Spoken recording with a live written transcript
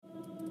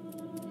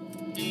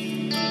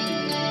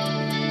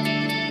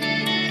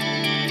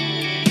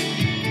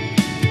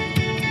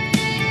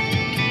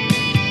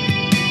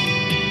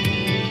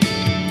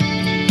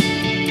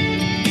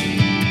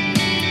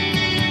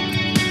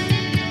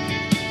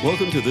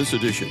Welcome to this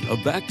edition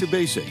of Back to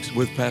Basics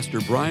with Pastor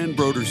Brian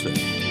Brodersen.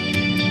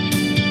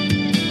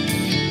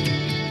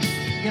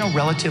 You know,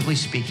 relatively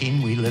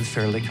speaking, we live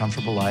fairly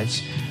comfortable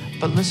lives.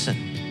 But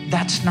listen,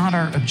 that's not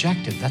our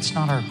objective. That's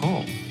not our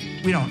goal.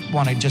 We don't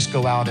want to just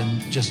go out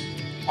and just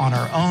on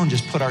our own,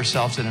 just put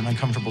ourselves in an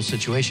uncomfortable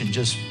situation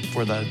just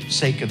for the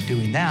sake of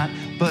doing that.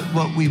 But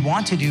what we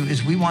want to do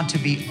is we want to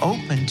be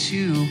open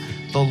to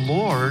the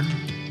Lord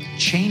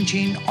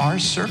changing our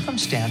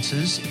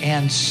circumstances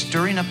and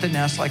stirring up the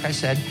nest, like I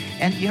said,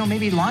 and, you know,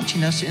 maybe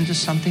launching us into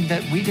something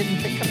that we didn't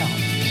think about.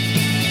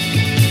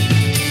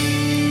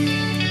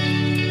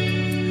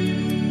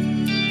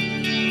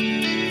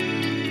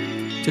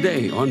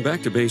 Today on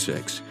Back to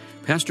Basics,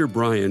 Pastor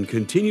Brian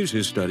continues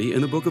his study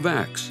in the book of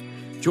Acts.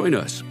 Join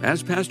us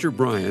as Pastor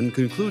Brian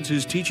concludes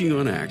his teaching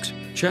on Acts,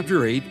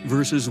 chapter 8,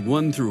 verses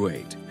 1 through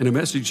 8, in a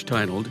message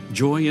titled,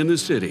 Joy in the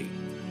City.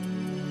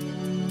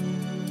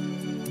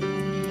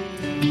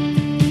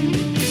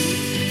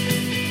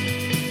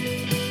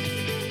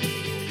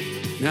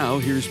 Now,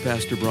 here's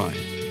Pastor Brian.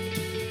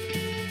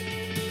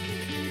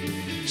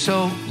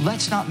 So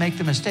let's not make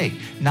the mistake,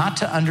 not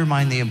to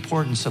undermine the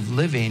importance of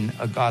living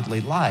a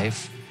godly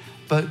life,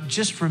 but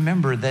just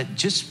remember that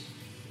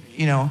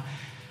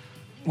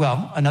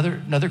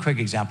another quick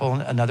example,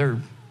 another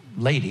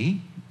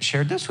lady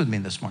shared this with me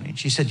this morning.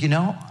 She said,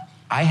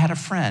 I had a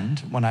friend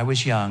when I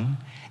was young,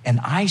 and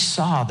I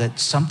saw that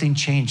something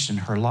changed in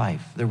her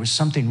life. There was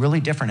something really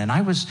different, and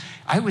I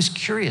was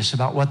curious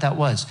about what that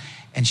was.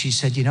 And she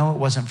said, it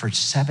wasn't for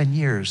 7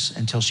 years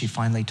until she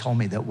finally told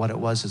me that what it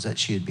was is that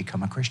she had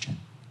become a Christian.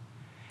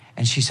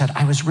 And she said,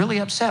 I was really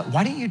upset.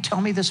 Why didn't you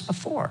tell me this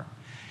before?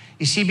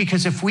 You see,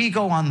 because if we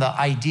go on the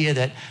idea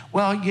that,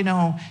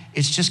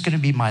 it's just going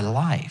to be my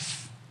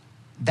life,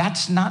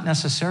 that's not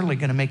necessarily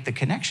going to make the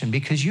connection,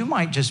 because you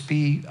might just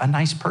be a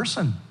nice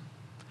person.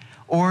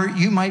 Or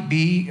you might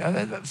be,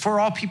 for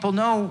all people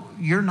know,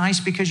 you're nice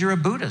because you're a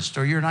Buddhist,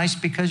 or you're nice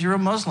because you're a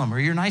Muslim, or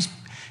you're nice,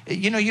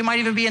 you might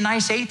even be a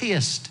nice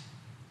atheist.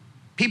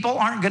 People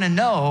aren't going to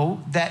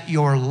know that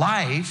your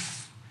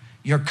life,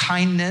 your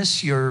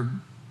kindness, your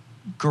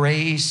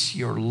grace,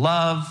 your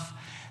love,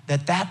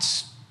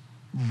 that's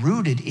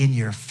rooted in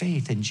your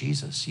faith in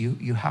Jesus.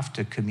 You have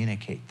to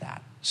communicate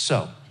that.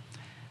 So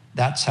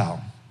that's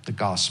how the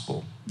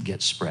gospel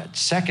gets spread.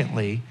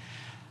 Secondly,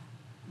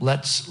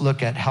 let's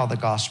look at how the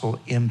gospel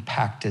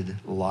impacted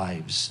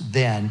lives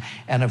then.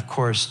 And of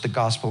course, the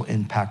gospel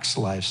impacts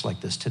lives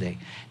like this today.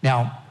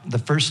 Now, the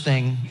first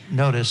thing,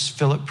 notice,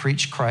 Philip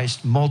preached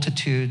Christ.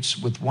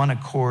 Multitudes with one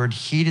accord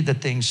heeded the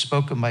things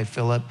spoken by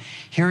Philip,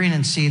 hearing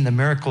and seeing the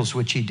miracles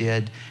which he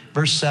did.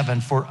 Verse 7,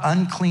 for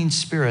unclean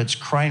spirits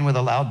crying with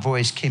a loud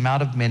voice came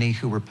out of many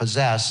who were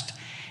possessed,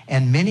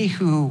 and many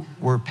who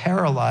were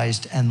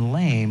paralyzed and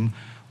lame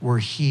were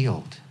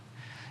healed.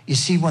 You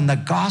see, when the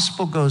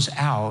gospel goes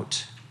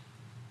out,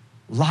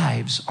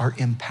 lives are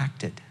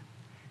impacted.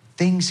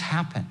 Things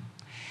happen.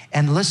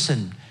 And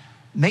listen,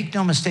 make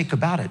no mistake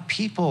about it,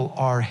 people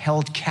are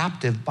held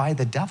captive by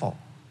the devil.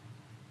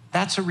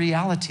 That's a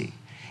reality.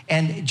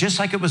 And just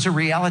like it was a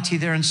reality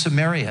there in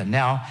Samaria.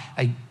 Now,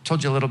 I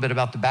told you a little bit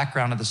about the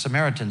background of the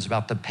Samaritans,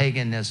 about the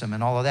paganism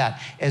and all of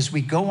that. As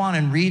we go on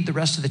and read the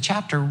rest of the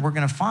chapter, we're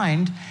going to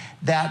find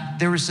that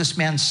there was this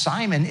man,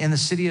 Simon, in the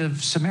city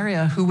of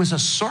Samaria, who was a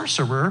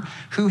sorcerer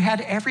who had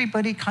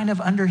everybody kind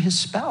of under his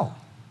spell.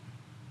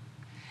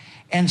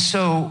 And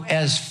so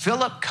as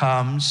Philip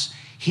comes,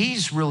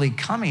 he's really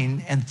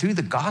coming, and through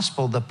the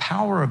gospel, the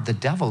power of the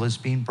devil is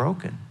being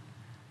broken.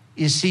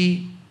 You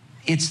see,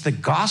 it's the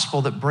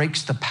gospel that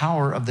breaks the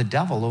power of the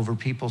devil over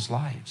people's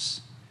lives.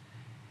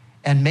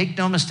 And make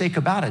no mistake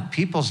about it,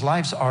 people's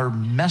lives are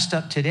messed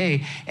up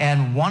today,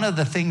 and one of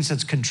the things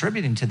that's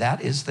contributing to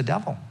that is the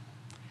devil.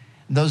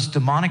 Those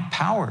demonic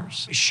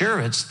powers. Sure,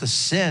 it's the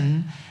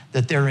sin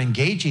that they're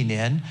engaging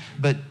in,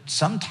 but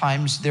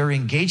sometimes they're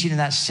engaging in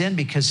that sin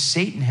because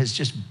Satan has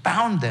just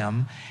bound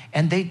them,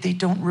 and they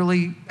don't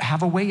really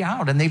have a way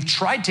out. And they've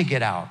tried to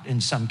get out in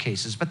some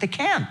cases, but they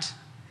can't.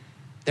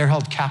 They're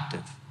held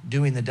captive,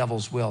 doing the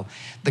devil's will.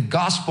 The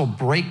gospel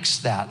breaks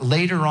that.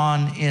 Later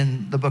on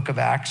in the book of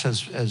Acts,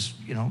 as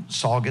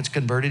Saul gets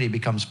converted, he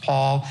becomes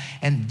Paul,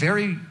 and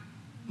very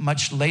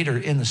much later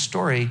in the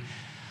story,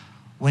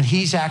 when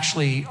he's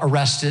actually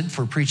arrested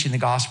for preaching the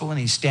gospel and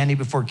he's standing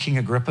before King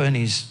Agrippa and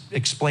he's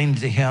explained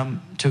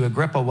to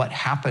Agrippa what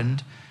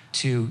happened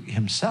to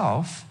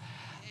himself,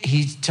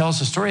 he tells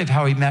the story of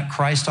how he met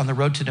Christ on the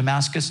road to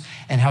Damascus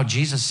and how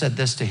Jesus said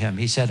this to him.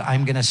 He said,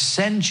 I'm going to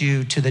send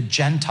you to the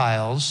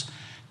Gentiles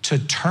to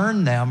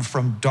turn them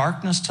from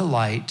darkness to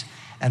light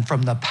and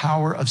from the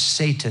power of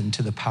Satan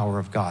to the power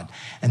of God.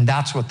 And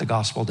that's what the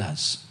gospel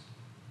does.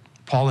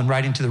 Paul, in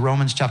writing to the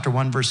Romans chapter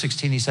 1, verse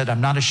 16, he said,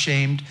 I'm not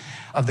ashamed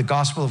of the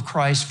gospel of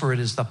Christ, for it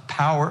is the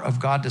power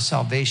of God to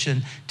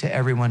salvation to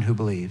everyone who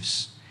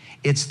believes.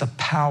 It's the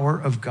power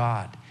of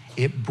God.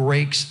 It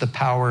breaks the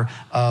power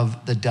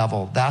of the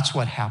devil. That's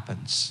what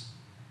happens.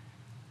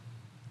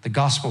 The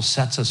gospel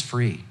sets us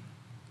free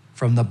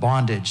from the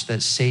bondage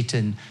that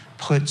Satan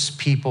puts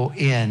people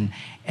in.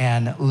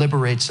 and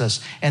liberates us.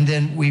 And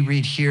then we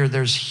read here,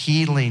 there's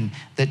healing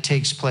that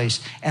takes place.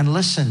 And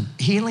listen,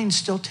 healings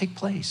still take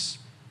place.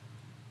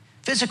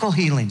 Physical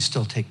healings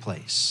still take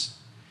place.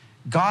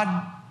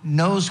 God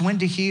knows when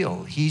to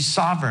heal. He's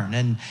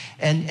sovereign.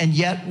 And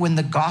yet when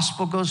the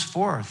gospel goes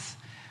forth,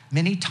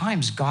 many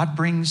times God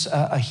brings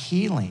a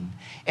healing.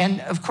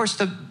 And of course,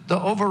 the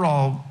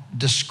overall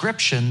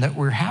description that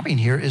we're having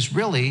here is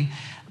really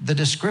the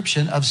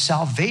description of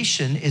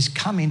salvation is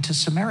coming to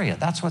Samaria.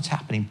 That's what's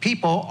happening.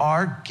 People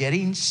are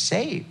getting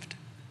saved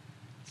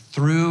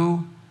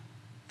through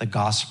the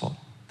gospel.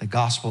 The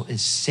gospel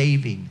is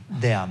saving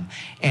them,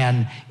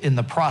 and in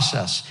the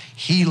process,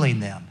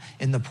 healing them,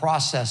 in the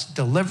process,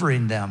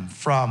 delivering them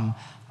from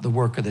the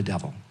work of the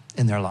devil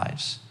in their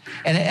lives.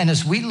 And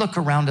as we look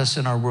around us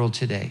in our world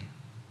today,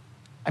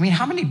 I mean,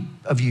 how many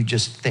of you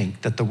just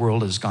think that the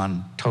world has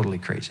gone totally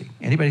crazy?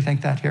 Anybody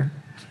think that here?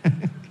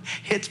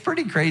 It's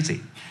pretty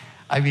crazy.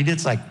 I mean,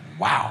 it's like,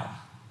 wow,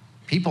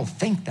 people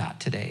think that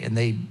today, and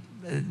they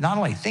not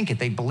only think it,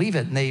 they believe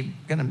it, and they're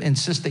going to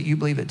insist that you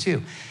believe it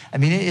too. I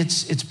mean,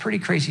 it's pretty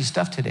crazy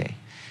stuff today.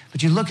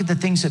 But you look at the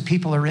things that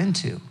people are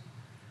into,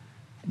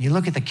 and you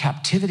look at the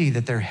captivity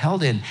that they're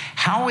held in.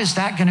 How is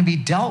that going to be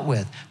dealt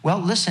with? Well,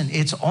 listen,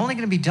 it's only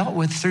going to be dealt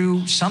with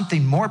through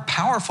something more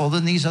powerful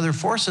than these other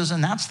forces,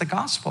 and that's the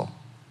gospel.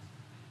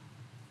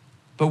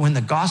 But when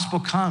the gospel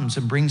comes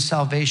and brings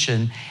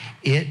salvation,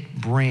 it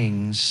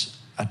brings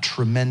a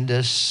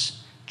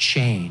tremendous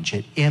change.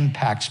 It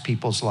impacts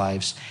people's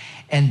lives.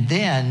 And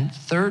then,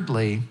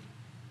 thirdly,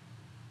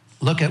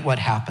 look at what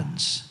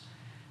happens.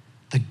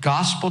 The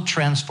gospel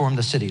transformed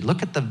the city.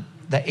 Look at the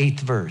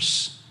 8th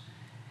verse.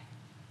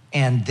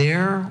 And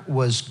there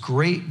was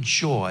great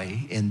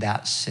joy in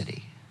that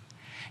city.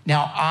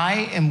 Now,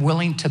 I am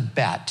willing to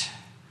bet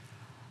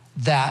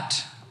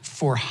that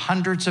for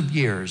hundreds of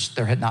years,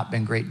 there had not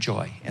been great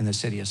joy in the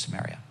city of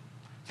Samaria.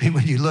 I mean,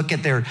 when you look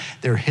at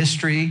their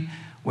history,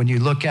 when you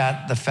look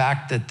at the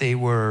fact that they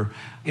were,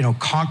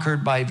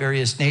 conquered by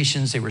various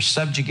nations, they were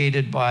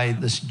subjugated by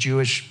this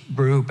Jewish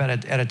group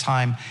at a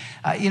time.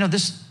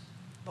 This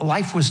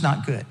life was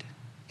not good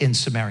in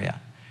Samaria.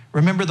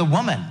 Remember the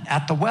woman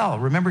at the well.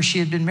 Remember, she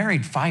had been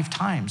married 5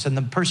 times, and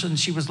the person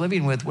she was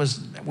living with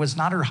was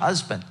not her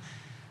husband.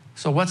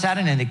 So what's that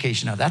an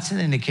indication of? That's an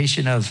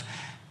indication of,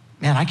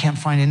 man, I can't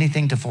find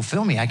anything to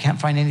fulfill me. I can't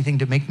find anything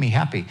to make me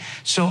happy.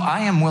 So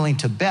I am willing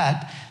to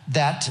bet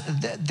that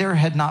there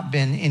had not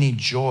been any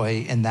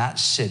joy in that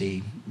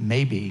city,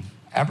 maybe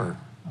ever.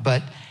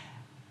 But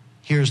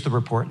here's the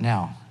report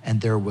now.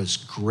 And there was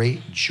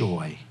great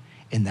joy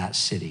in that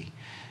city.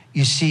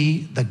 You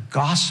see, the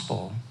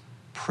gospel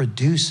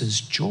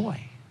produces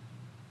joy.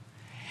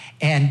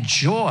 And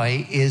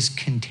joy is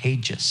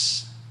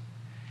contagious.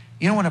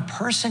 When a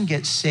person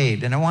gets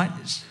saved, and I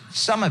want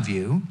some of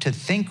you to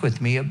think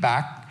with me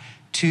back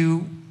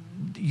to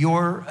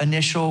your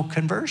initial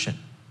conversion.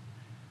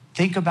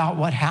 Think about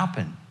what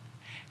happened,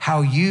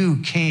 how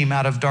you came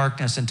out of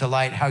darkness into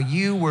light, how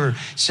you were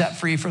set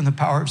free from the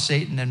power of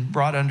Satan and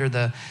brought under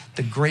the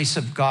grace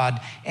of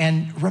God.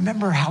 And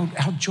remember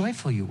how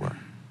joyful you were.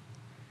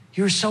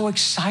 You were so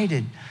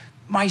excited.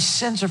 My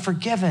sins are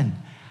forgiven.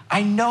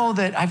 I know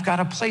that I've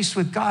got a place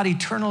with God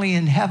eternally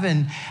in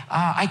heaven.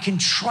 I can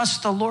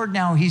trust the Lord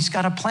now. He's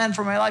got a plan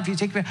for my life. He's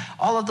taken me.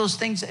 All of those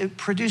things, it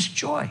produced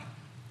joy.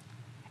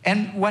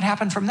 And what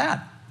happened from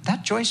that?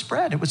 That joy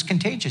spread. It was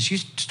contagious. You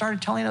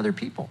started telling other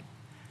people.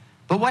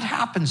 But what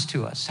happens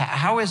to us?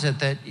 How is it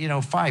that,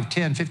 5,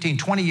 10, 15,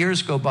 20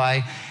 years go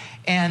by,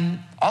 and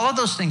all of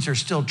those things are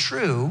still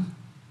true,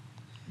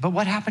 but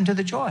what happened to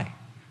the joy?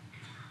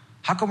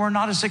 How come we're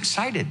not as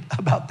excited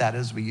about that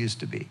as we used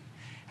to be?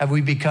 Have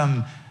we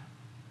become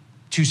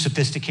too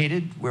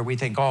sophisticated where we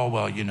think,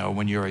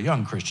 when you're a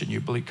young Christian, you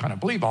kind of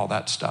believe all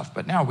that stuff,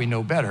 but now we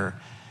know better.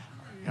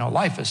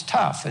 Life is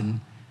tough.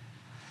 And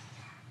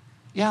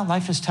yeah,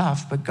 life is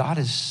tough, but God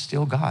is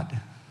still God,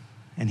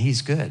 and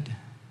he's good.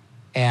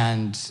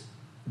 And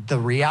the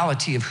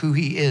reality of who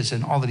he is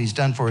and all that he's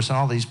done for us and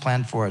all that he's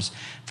planned for us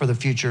for the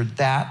future,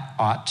 that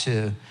ought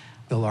to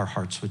fill our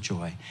hearts with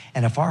joy.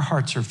 And if our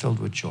hearts are filled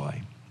with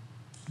joy,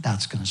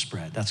 that's going to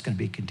spread. That's going to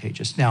be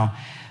contagious. Now,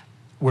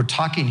 we're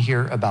talking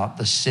here about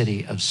the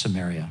city of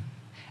Samaria.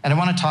 And I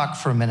want to talk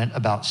for a minute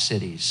about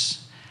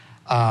cities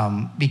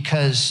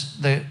because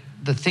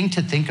the thing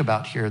to think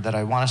about here that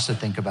I want us to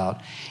think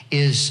about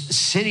is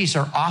cities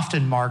are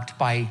often marked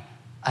by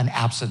an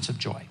absence of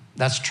joy.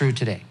 That's true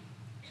today,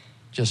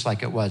 just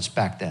like it was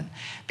back then.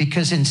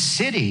 Because in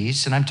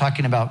cities, and I'm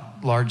talking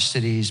about large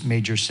cities,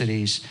 major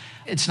cities,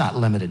 it's not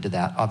limited to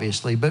that,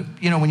 obviously. But,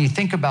 when you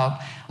think about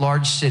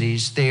large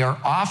cities, they are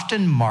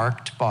often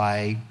marked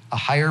by a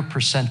higher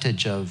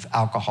percentage of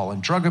alcohol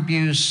and drug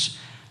abuse,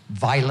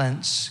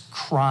 violence,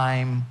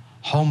 crime,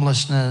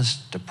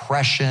 homelessness,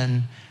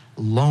 depression,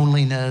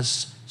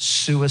 loneliness,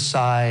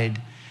 suicide.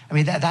 I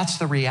mean, that's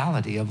the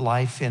reality of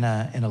life in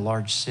a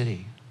large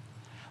city.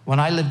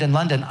 When I lived in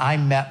London, I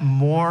met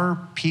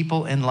more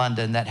people in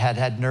London that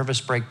had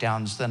nervous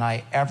breakdowns than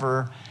I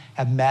ever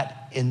have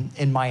met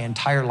in my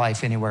entire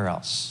life anywhere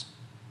else.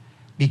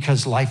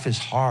 because life is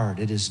hard,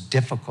 it is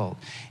difficult,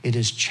 it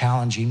is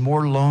challenging,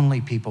 more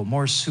lonely people,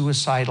 more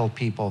suicidal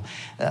people.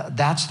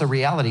 That's the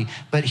reality.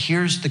 But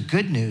here's the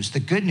good news. The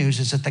good news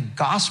is that the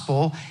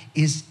gospel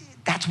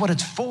that's what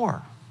it's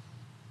for.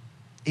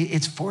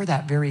 It's for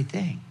that very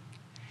thing.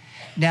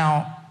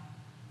 Now,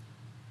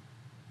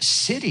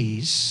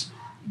 cities,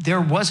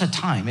 there was a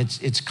time,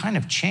 it's kind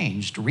of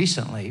changed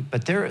recently,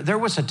 but there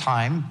was a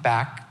time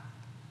back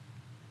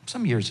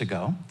some years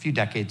ago, a few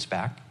decades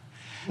back,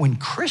 when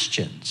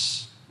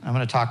Christians, I'm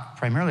going to talk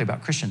primarily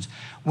about Christians,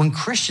 when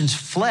Christians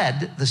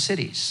fled the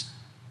cities.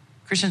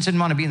 Christians didn't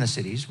want to be in the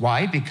cities.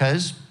 Why?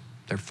 Because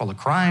they're full of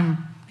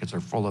crime, because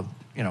they're full of,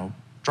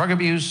 drug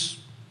abuse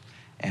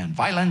and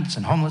violence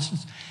and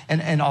homelessness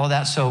and all of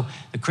that. So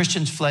the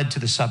Christians fled to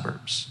the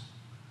suburbs.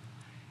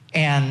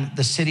 And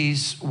the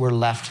cities were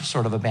left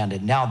sort of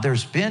abandoned. Now,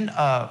 there's been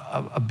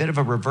a bit of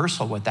a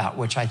reversal with that,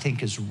 which I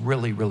think is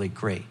really, really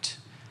great.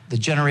 The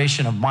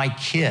generation of my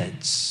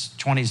kids,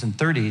 20s and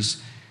 30s,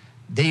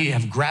 they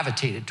have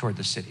gravitated toward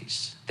the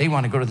cities. They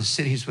want to go to the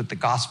cities with the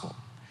gospel.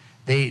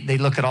 They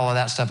look at all of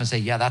that stuff and say,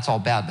 yeah, that's all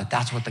bad, but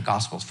that's what the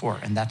gospel's for.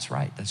 And that's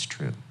right, that's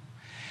true.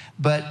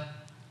 But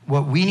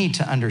what we need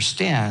to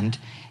understand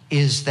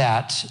is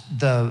that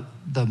the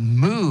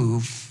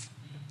move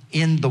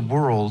in the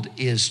world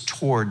is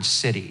towards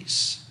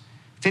cities.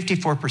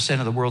 54%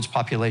 of the world's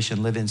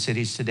population live in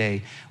cities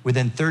today.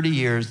 Within 30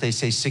 years, they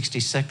say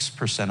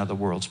 66% of the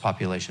world's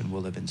population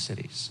will live in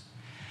cities.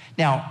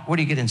 Now, what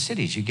do you get in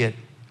cities? You get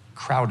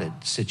crowded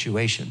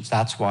situations.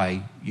 That's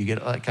why you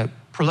get like a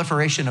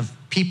proliferation of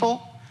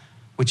people,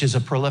 which is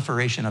a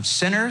proliferation of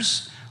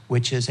sinners,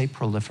 which is a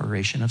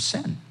proliferation of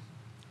sin.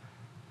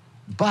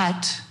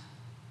 But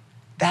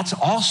that's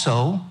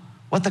also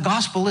what the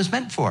gospel is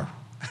meant for.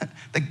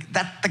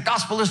 That the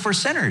gospel is for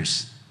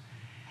sinners.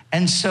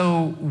 And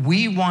so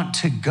we want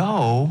to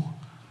go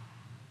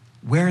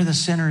where the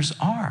sinners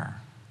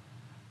are.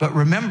 But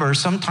remember,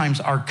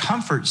 sometimes our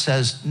comfort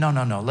says, no,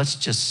 let's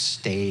just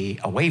stay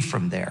away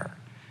from there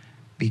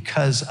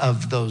because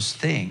of those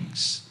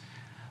things.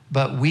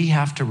 But we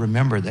have to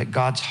remember that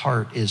God's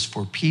heart is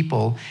for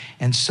people.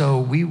 And so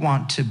we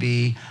want to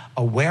be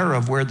aware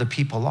of where the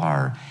people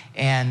are.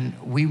 And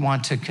we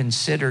want to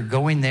consider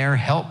going there,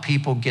 help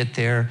people get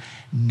there,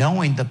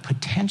 knowing the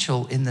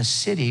potential in the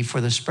city for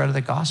the spread of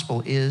the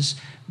gospel is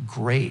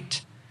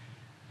great.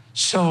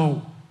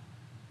 So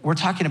we're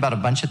talking about a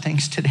bunch of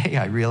things today,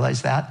 I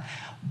realize that.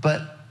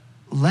 But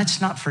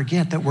let's not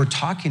forget that we're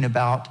talking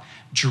about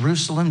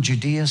Jerusalem,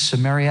 Judea,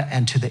 Samaria,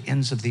 and to the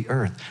ends of the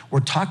earth. We're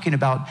talking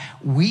about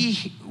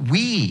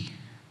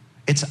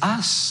it's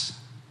us.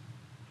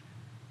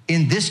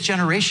 In this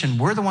generation,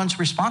 we're the ones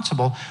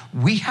responsible.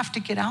 We have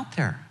to get out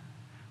there.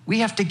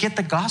 We have to get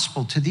the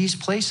gospel to these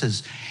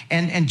places.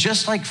 And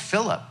just like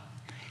Philip,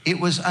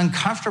 it was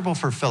uncomfortable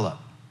for Philip.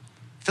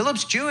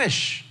 Philip's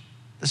Jewish.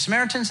 The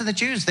Samaritans and the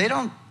Jews, they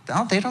don't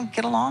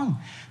get along.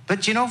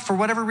 But for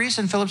whatever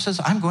reason, Philip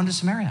says, I'm going to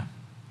Samaria.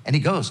 And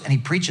he goes and he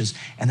preaches,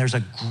 and there's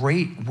a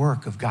great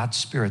work of God's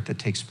Spirit that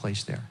takes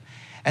place there.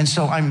 And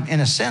so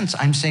I'm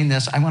saying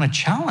this, I want to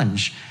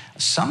challenge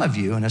some of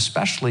you, and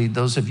especially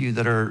those of you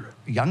that are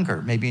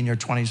younger, maybe in your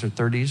 20s or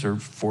 30s or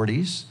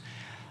 40s,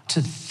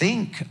 to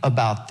think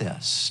about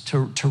this,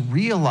 to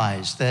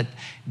realize that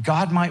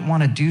God might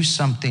want to do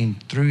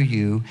something through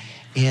you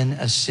in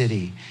a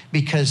city,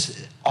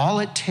 because all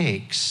it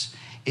takes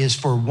is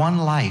for one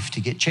life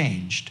to get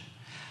changed,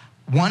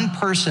 one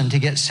person to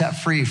get set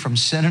free from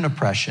sin and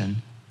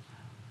oppression,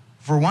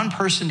 for one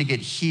person to get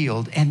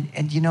healed, and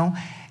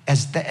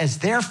as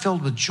they're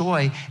filled with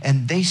joy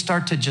and they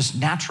start to just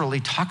naturally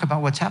talk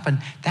about what's happened,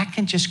 that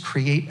can just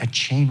create a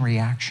chain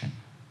reaction.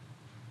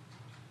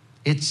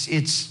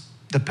 It's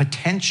the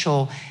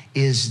potential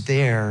is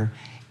there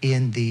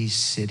in these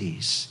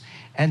cities.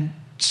 And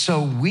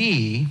so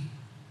we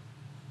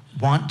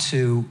want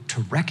to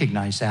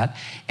recognize that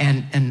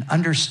and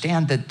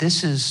understand that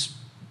this is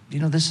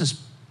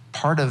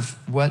part of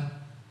what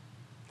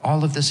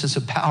all of this is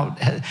about,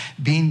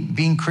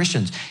 being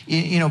Christians.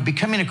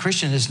 Becoming a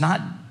Christian is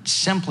not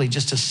simply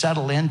just to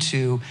settle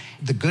into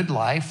the good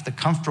life, the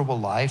comfortable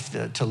life,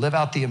 to live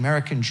out the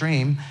American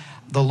dream.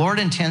 The Lord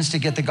intends to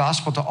get the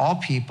gospel to all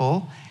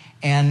people,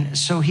 and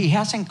so he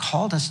hasn't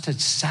called us to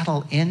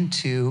settle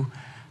into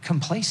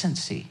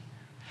complacency.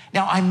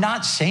 Now, I'm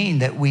not saying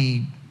that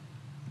we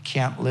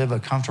can't live a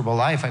comfortable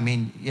life. I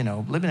mean,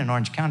 living in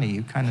Orange County,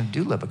 you kind of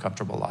do live a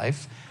comfortable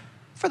life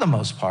for the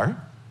most part.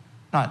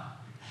 Not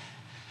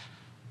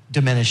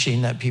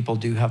diminishing that people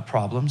do have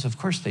problems. Of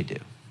course they do.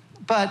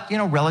 But,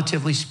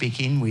 relatively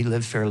speaking, we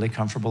live fairly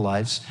comfortable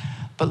lives.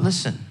 But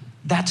listen,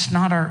 that's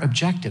not our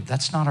objective.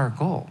 That's not our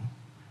goal.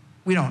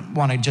 We don't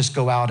want to just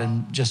go out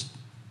and just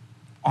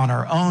on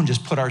our own,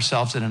 just put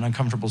ourselves in an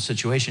uncomfortable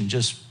situation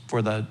just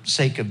for the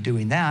sake of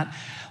doing that.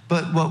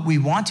 But what we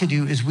want to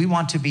do is we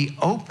want to be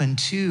open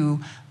to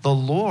the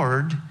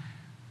Lord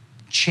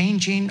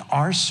changing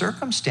our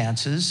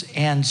circumstances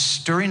and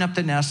stirring up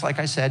the nest, like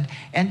I said,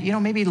 and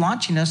maybe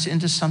launching us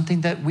into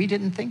something that we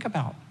didn't think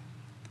about,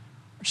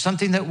 or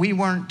something that we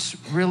weren't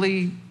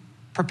really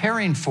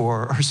preparing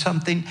for or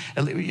something.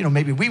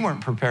 Maybe we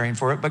weren't preparing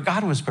for it, but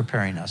God was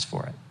preparing us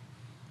for it.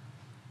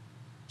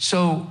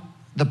 So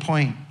the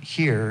point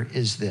here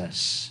is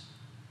this.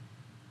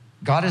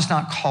 God has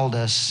not called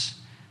us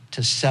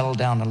to settle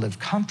down and live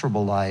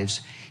comfortable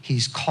lives.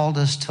 He's called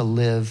us to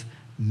live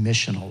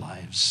missional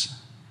lives.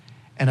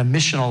 And a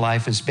missional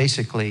life is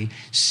basically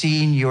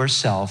seeing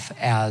yourself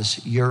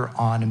as you're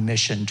on a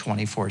mission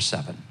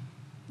 24/7.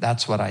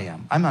 That's what I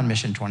am. I'm on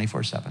mission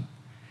 24/7.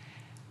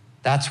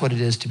 That's what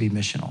it is to be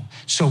missional.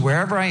 So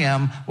wherever I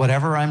am,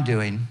 whatever I'm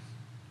doing,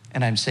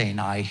 and I'm saying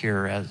I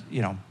here as,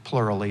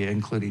 plurally,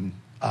 including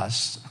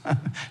us.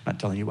 I'm not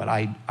telling you what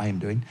I am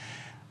doing,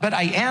 but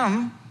I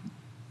am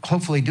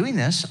hopefully doing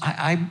this.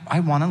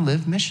 I want to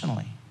live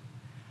missionally.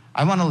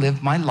 I want to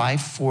live my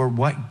life for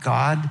what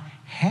God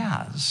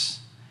has.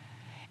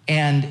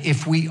 And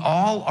if we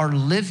all are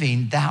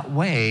living that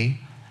way,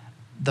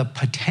 the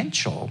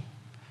potential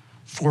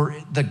for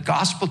the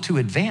gospel to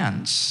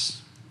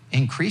advance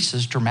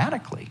increases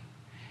dramatically.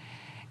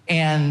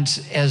 And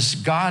as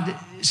God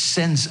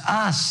sends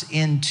us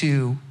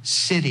into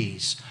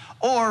cities,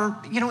 or,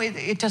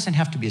 it doesn't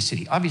have to be a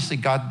city. Obviously,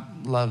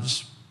 God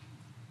loves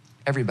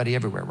everybody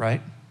everywhere,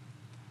 right?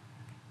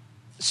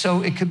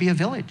 So it could be a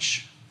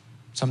village.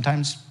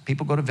 Sometimes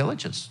people go to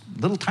villages,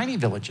 little tiny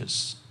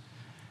villages.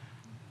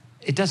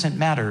 It doesn't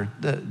matter.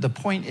 The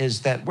point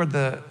is that where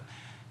the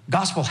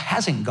gospel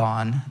hasn't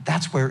gone,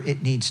 that's where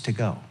it needs to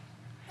go.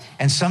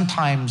 And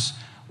sometimes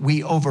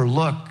we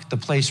overlook the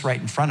place right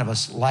in front of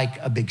us like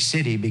a big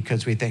city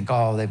because we think,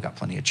 oh, they've got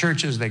plenty of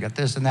churches, they got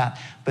this and that.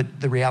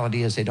 But the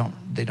reality is they don't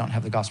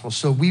have the gospel.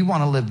 So we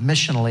want to live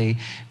missionally,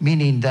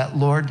 meaning that,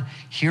 Lord,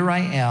 here I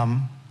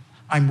am.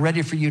 I'm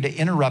ready for you to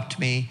interrupt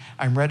me.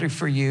 I'm ready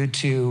for you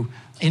to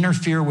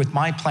interfere with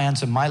my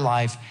plans in my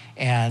life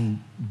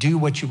and do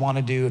what you want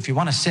to do. If you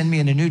want to send me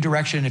in a new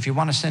direction, if you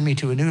want to send me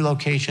to a new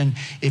location,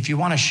 if you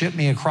want to ship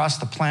me across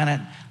the planet,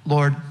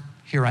 Lord,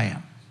 here I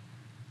am.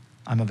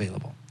 I'm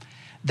available.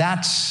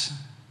 That's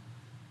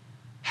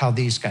how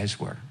these guys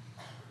were.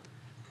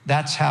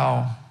 That's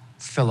how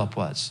Philip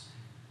was.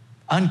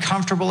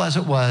 Uncomfortable as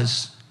it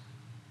was,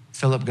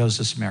 Philip goes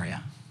to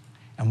Samaria.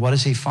 And what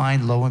does he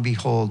find? Lo and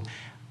behold,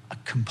 a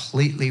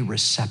completely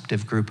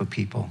receptive group of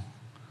people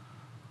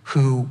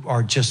who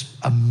are just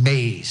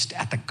amazed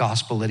at the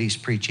gospel that he's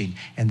preaching,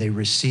 and they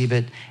receive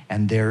it,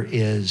 and there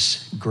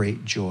is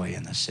great joy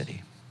in the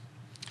city.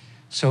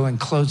 So in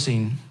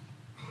closing,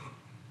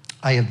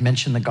 I have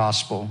mentioned the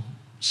gospel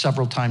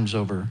several times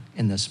over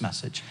in this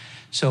message.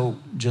 So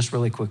just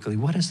really quickly,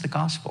 what is the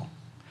gospel?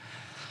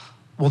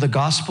 Well, the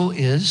gospel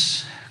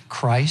is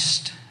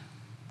Christ,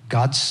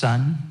 God's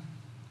Son,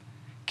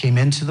 came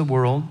into the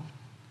world.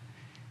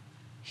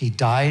 He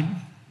died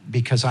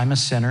because I'm a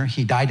sinner.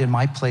 He died in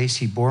my place.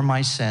 He bore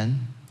my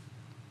sin.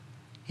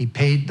 He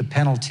paid the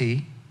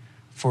penalty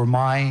for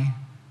my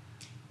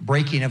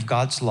breaking of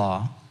God's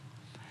law.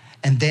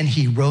 And then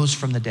he rose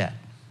from the dead.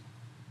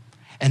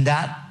 And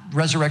that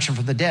resurrection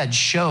from the dead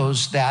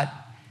shows that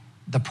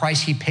the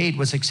price he paid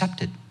was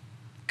accepted.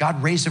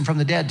 God raised him from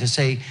the dead to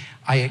say,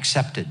 I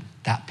accepted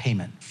that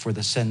payment for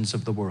the sins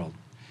of the world.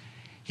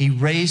 He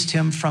raised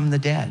him from the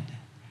dead.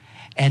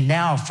 And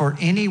now for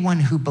anyone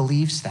who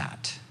believes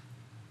that,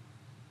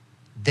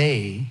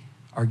 they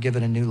are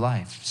given a new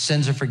life.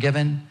 Sins are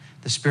forgiven.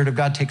 The Spirit of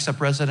God takes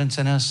up residence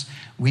in us.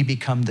 We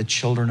become the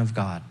children of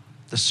God,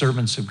 the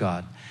servants of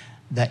God,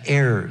 the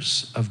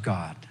heirs of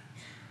God.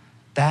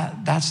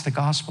 That's the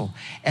gospel.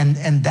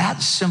 And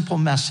that simple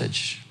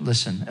message,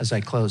 listen, as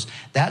I close,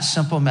 that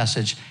simple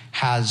message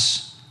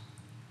has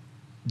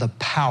the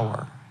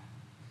power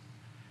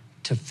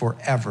to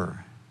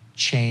forever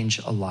change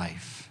a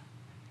life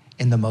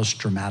in the most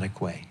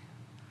dramatic way.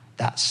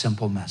 That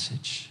simple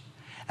message.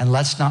 And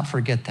let's not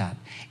forget that.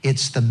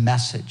 It's the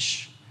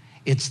message.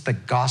 It's the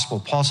gospel.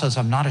 Paul says,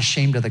 I'm not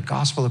ashamed of the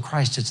gospel of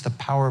Christ. It's the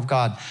power of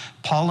God.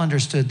 Paul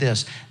understood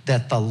this,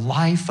 that the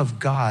life of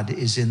God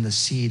is in the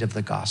seed of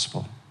the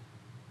gospel.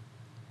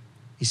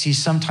 You see,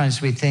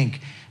 sometimes we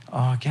think,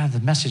 oh, God, the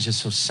message is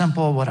so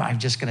simple. What, I'm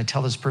just going to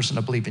tell this person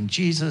to believe in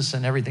Jesus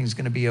and everything's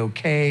going to be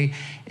okay.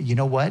 You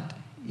know what?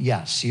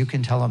 Yes, you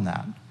can tell them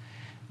that.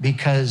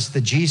 Because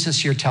the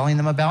Jesus you're telling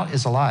them about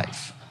is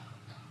alive.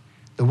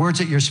 The words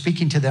that you're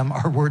speaking to them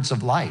are words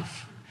of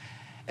life.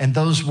 And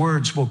those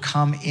words will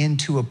come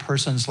into a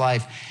person's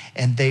life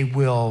and they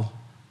will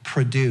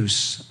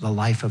produce the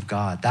life of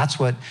God. That's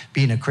what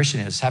being a Christian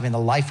is, having the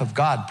life of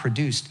God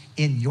produced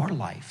in your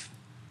life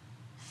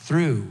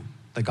through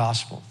the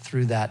gospel,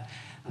 through that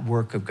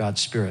work of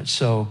God's Spirit.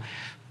 So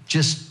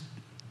just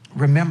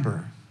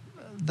remember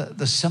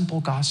the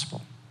simple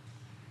gospel.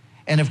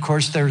 And of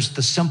course, there's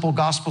the simple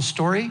gospel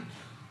story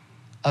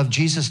of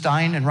Jesus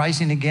dying and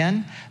rising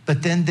again,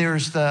 but then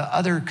there's the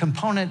other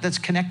component that's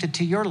connected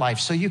to your life,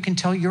 so you can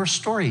tell your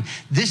story.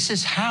 This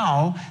is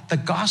how the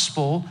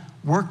gospel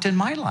worked in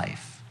my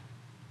life.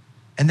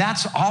 And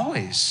that's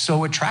always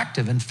so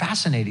attractive and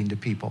fascinating to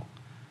people,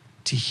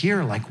 to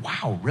hear like,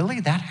 wow, really?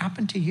 That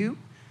happened to you?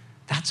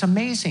 That's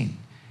amazing.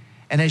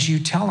 And as you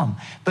tell them,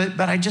 but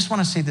I just want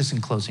to say this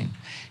in closing.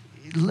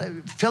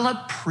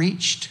 Philip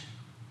preached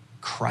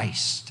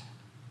Christ.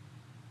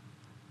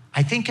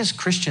 I think as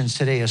Christians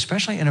today,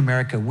 especially in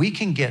America, we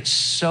can get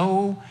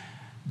so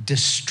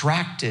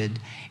distracted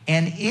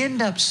and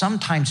end up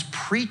sometimes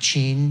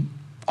preaching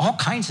all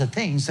kinds of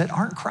things that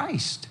aren't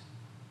Christ.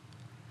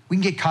 We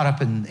can get caught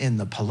up in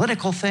the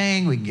political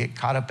thing. We can get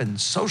caught up in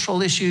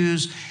social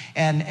issues.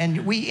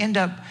 And we end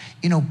up,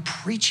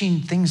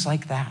 preaching things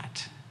like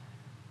that.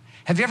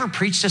 Have you ever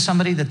preached to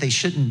somebody that they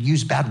shouldn't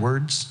use bad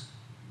words?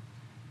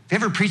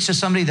 Have you ever preached to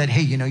somebody that,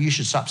 hey, you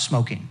should stop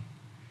smoking?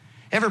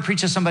 Ever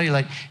preach to somebody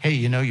like, hey,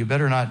 you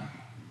better not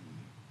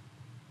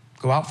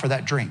go out for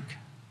that drink?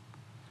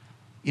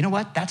 You know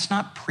what? That's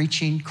not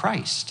preaching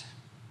Christ.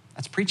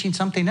 That's preaching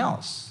something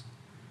else.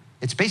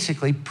 It's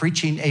basically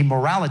preaching a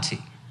morality.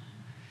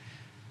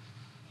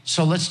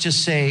 So let's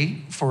just say,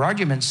 for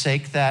argument's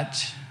sake,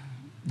 that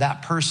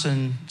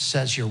person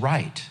says, you're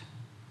right.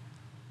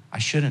 I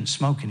shouldn't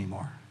smoke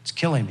anymore. It's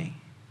killing me.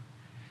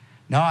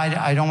 No,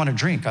 I don't want to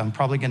drink. I'm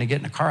probably going to get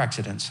in a car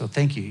accident. So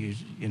thank you.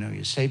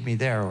 You saved me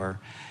there. Or,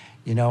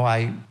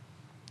 I'm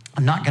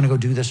not going to go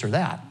do this or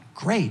that.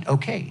 Great.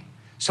 Okay.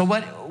 So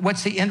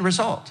what's the end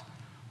result?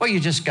 Well, you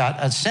just got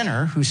a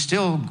sinner who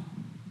still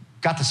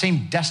got the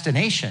same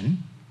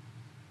destination,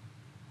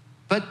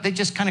 but they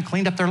just kind of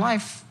cleaned up their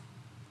life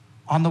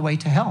on the way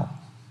to hell.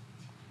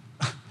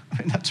 I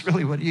mean, that's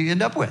really what you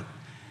end up with.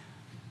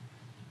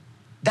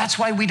 That's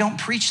why we don't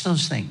preach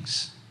those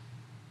things.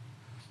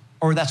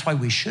 Or that's why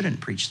we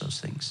shouldn't preach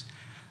those things.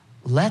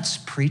 Let's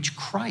preach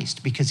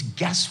Christ, because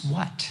guess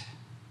what?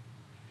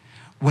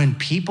 When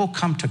people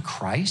come to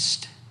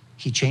Christ,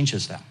 he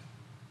changes them.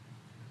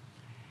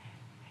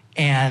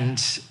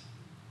 And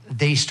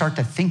they start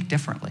to think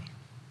differently.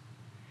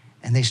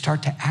 And they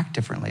start to act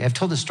differently. I've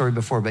told this story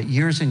before, but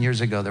years and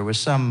years ago, there was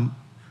some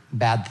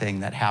bad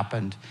thing that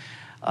happened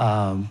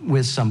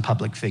with some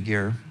public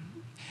figure.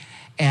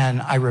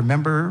 And I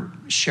remember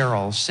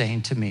Cheryl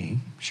saying to me,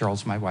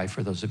 Cheryl's my wife,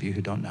 for those of you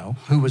who don't know,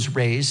 who was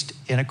raised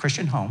in a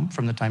Christian home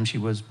from the time she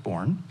was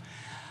born.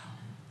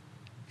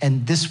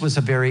 And this was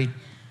a very,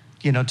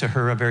 to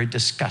her, a very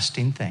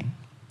disgusting thing.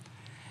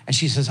 And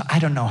she says, I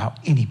don't know how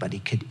anybody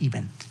could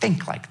even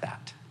think like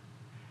that.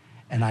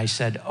 And I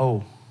said,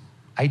 oh,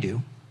 I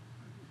do.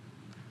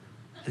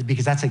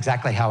 Because that's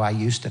exactly how I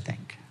used to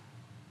think.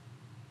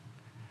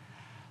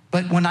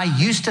 But when I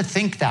used to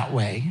think that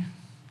way,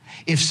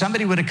 if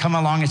somebody would have come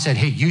along and said,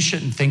 hey, you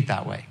shouldn't think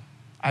that way,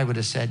 I would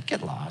have said,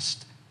 get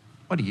lost.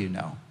 What do you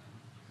know?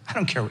 I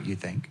don't care what you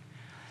think.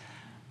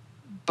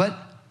 But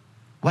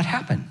what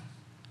happened?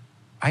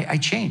 I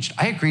changed.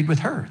 I agreed with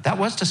her. That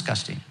was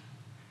disgusting.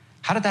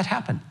 How did that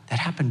happen? That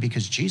happened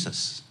because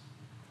Jesus.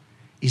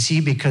 You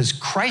see, because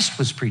Christ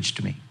was preached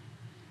to me.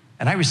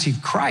 And I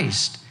received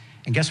Christ.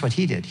 And guess what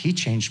he did? He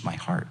changed my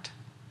heart.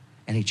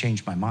 And he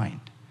changed my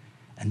mind.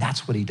 And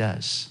that's what he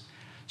does.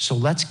 So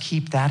let's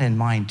keep that in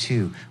mind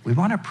too. We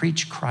want to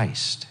preach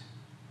Christ.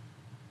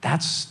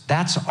 That's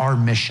our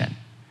mission.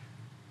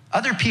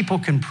 Other people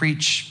can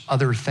preach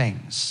other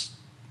things.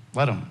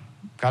 Let them.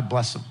 God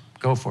bless them.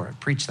 Go for it.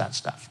 Preach that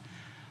stuff.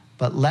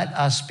 But let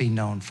us be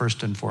known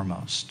first and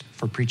foremost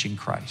for preaching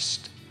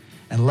Christ.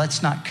 And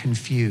let's not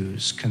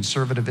confuse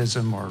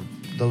conservatism or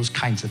those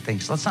kinds of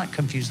things. Let's not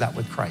confuse that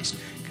with Christ,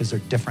 because they're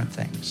different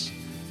things.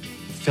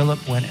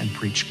 Philip went and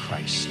preached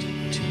Christ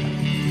to them.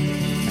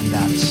 And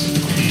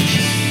that's our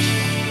mission.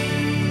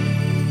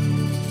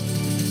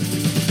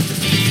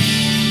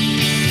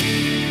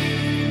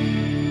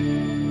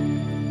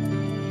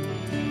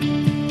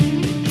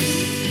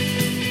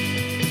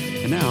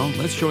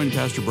 Let's join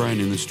Pastor Brian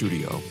in the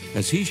studio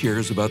as he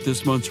shares about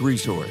this month's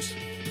resource.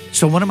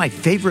 So one of my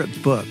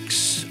favorite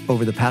books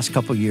over the past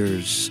couple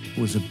years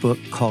was a book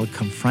called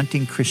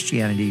Confronting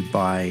Christianity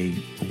by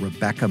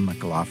Rebecca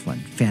McLaughlin.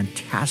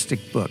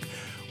 Fantastic book.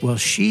 Well,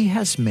 she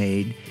has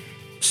made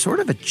sort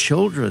of a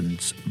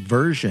children's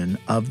version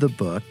of the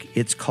book.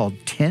 It's called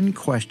 10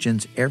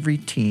 Questions Every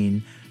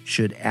Teen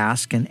Should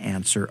Ask and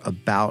Answer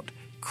About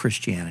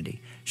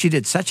Christianity. She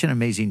did such an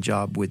amazing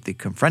job with the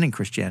Confronting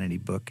Christianity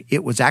book.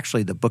 It was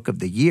actually the book of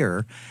the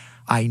year.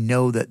 I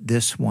know that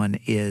this one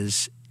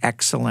is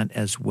excellent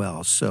as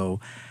well. So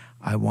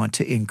I want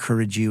to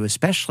encourage you,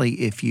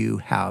 especially if you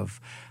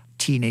have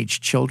teenage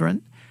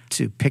children,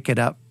 to pick it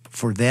up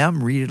for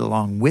them, read it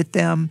along with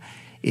them.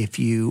 If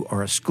you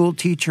are a school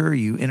teacher,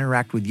 you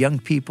interact with young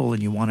people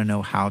and you want to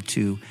know how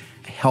to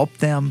help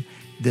them,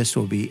 this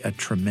will be a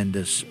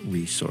tremendous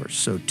resource.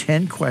 So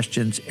 10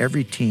 questions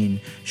every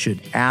teen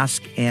should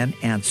ask and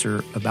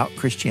answer about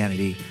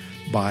Christianity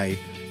by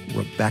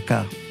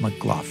Rebecca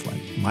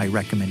McLaughlin, my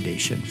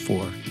recommendation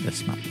for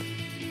this month.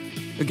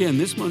 Again,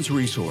 this month's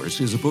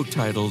resource is a book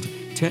titled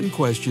 10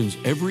 Questions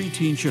Every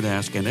Teen Should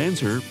Ask and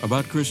Answer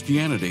About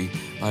Christianity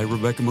by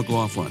Rebecca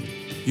McLaughlin.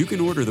 You can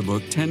order the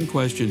book 10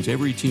 Questions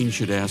Every Teen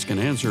Should Ask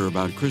and Answer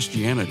About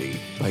Christianity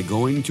by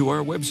going to our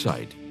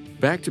website,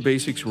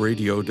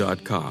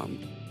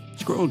 backtobasicsradio.com.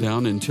 Scroll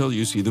down until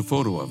you see the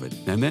photo of it,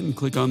 and then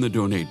click on the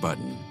donate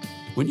button.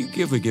 When you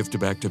give a gift to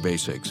Back to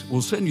Basics,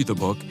 we'll send you the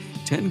book,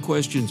 10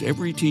 Questions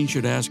Every Teen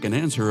Should Ask and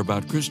Answer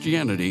About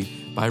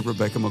Christianity by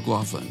Rebecca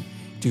McLaughlin,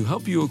 to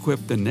help you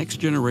equip the next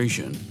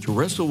generation to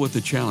wrestle with the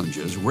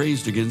challenges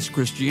raised against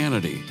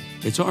Christianity.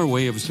 It's our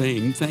way of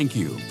saying thank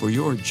you for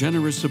your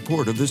generous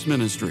support of this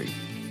ministry.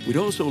 We'd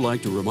also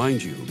like to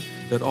remind you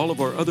that all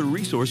of our other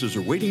resources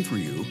are waiting for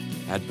you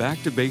at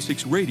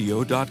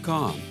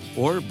backtobasicsradio.com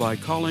or by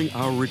calling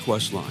our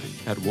request line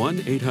at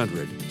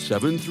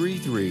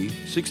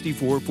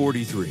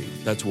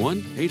 1-800-733-6443. That's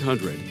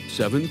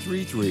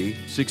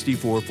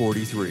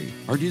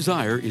 1-800-733-6443. Our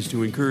desire is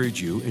to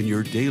encourage you in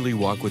your daily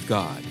walk with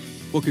God.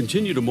 We'll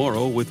continue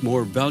tomorrow with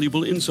more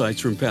valuable insights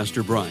from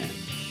Pastor Brian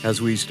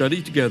as we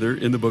study together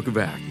in the book of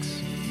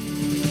Acts.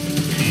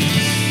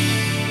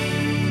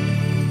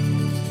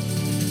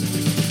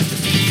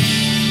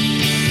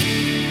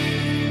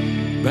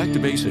 Back to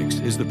Basics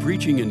is the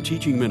preaching and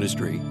teaching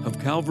ministry of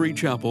Calvary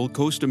Chapel,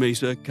 Costa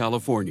Mesa,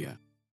 California.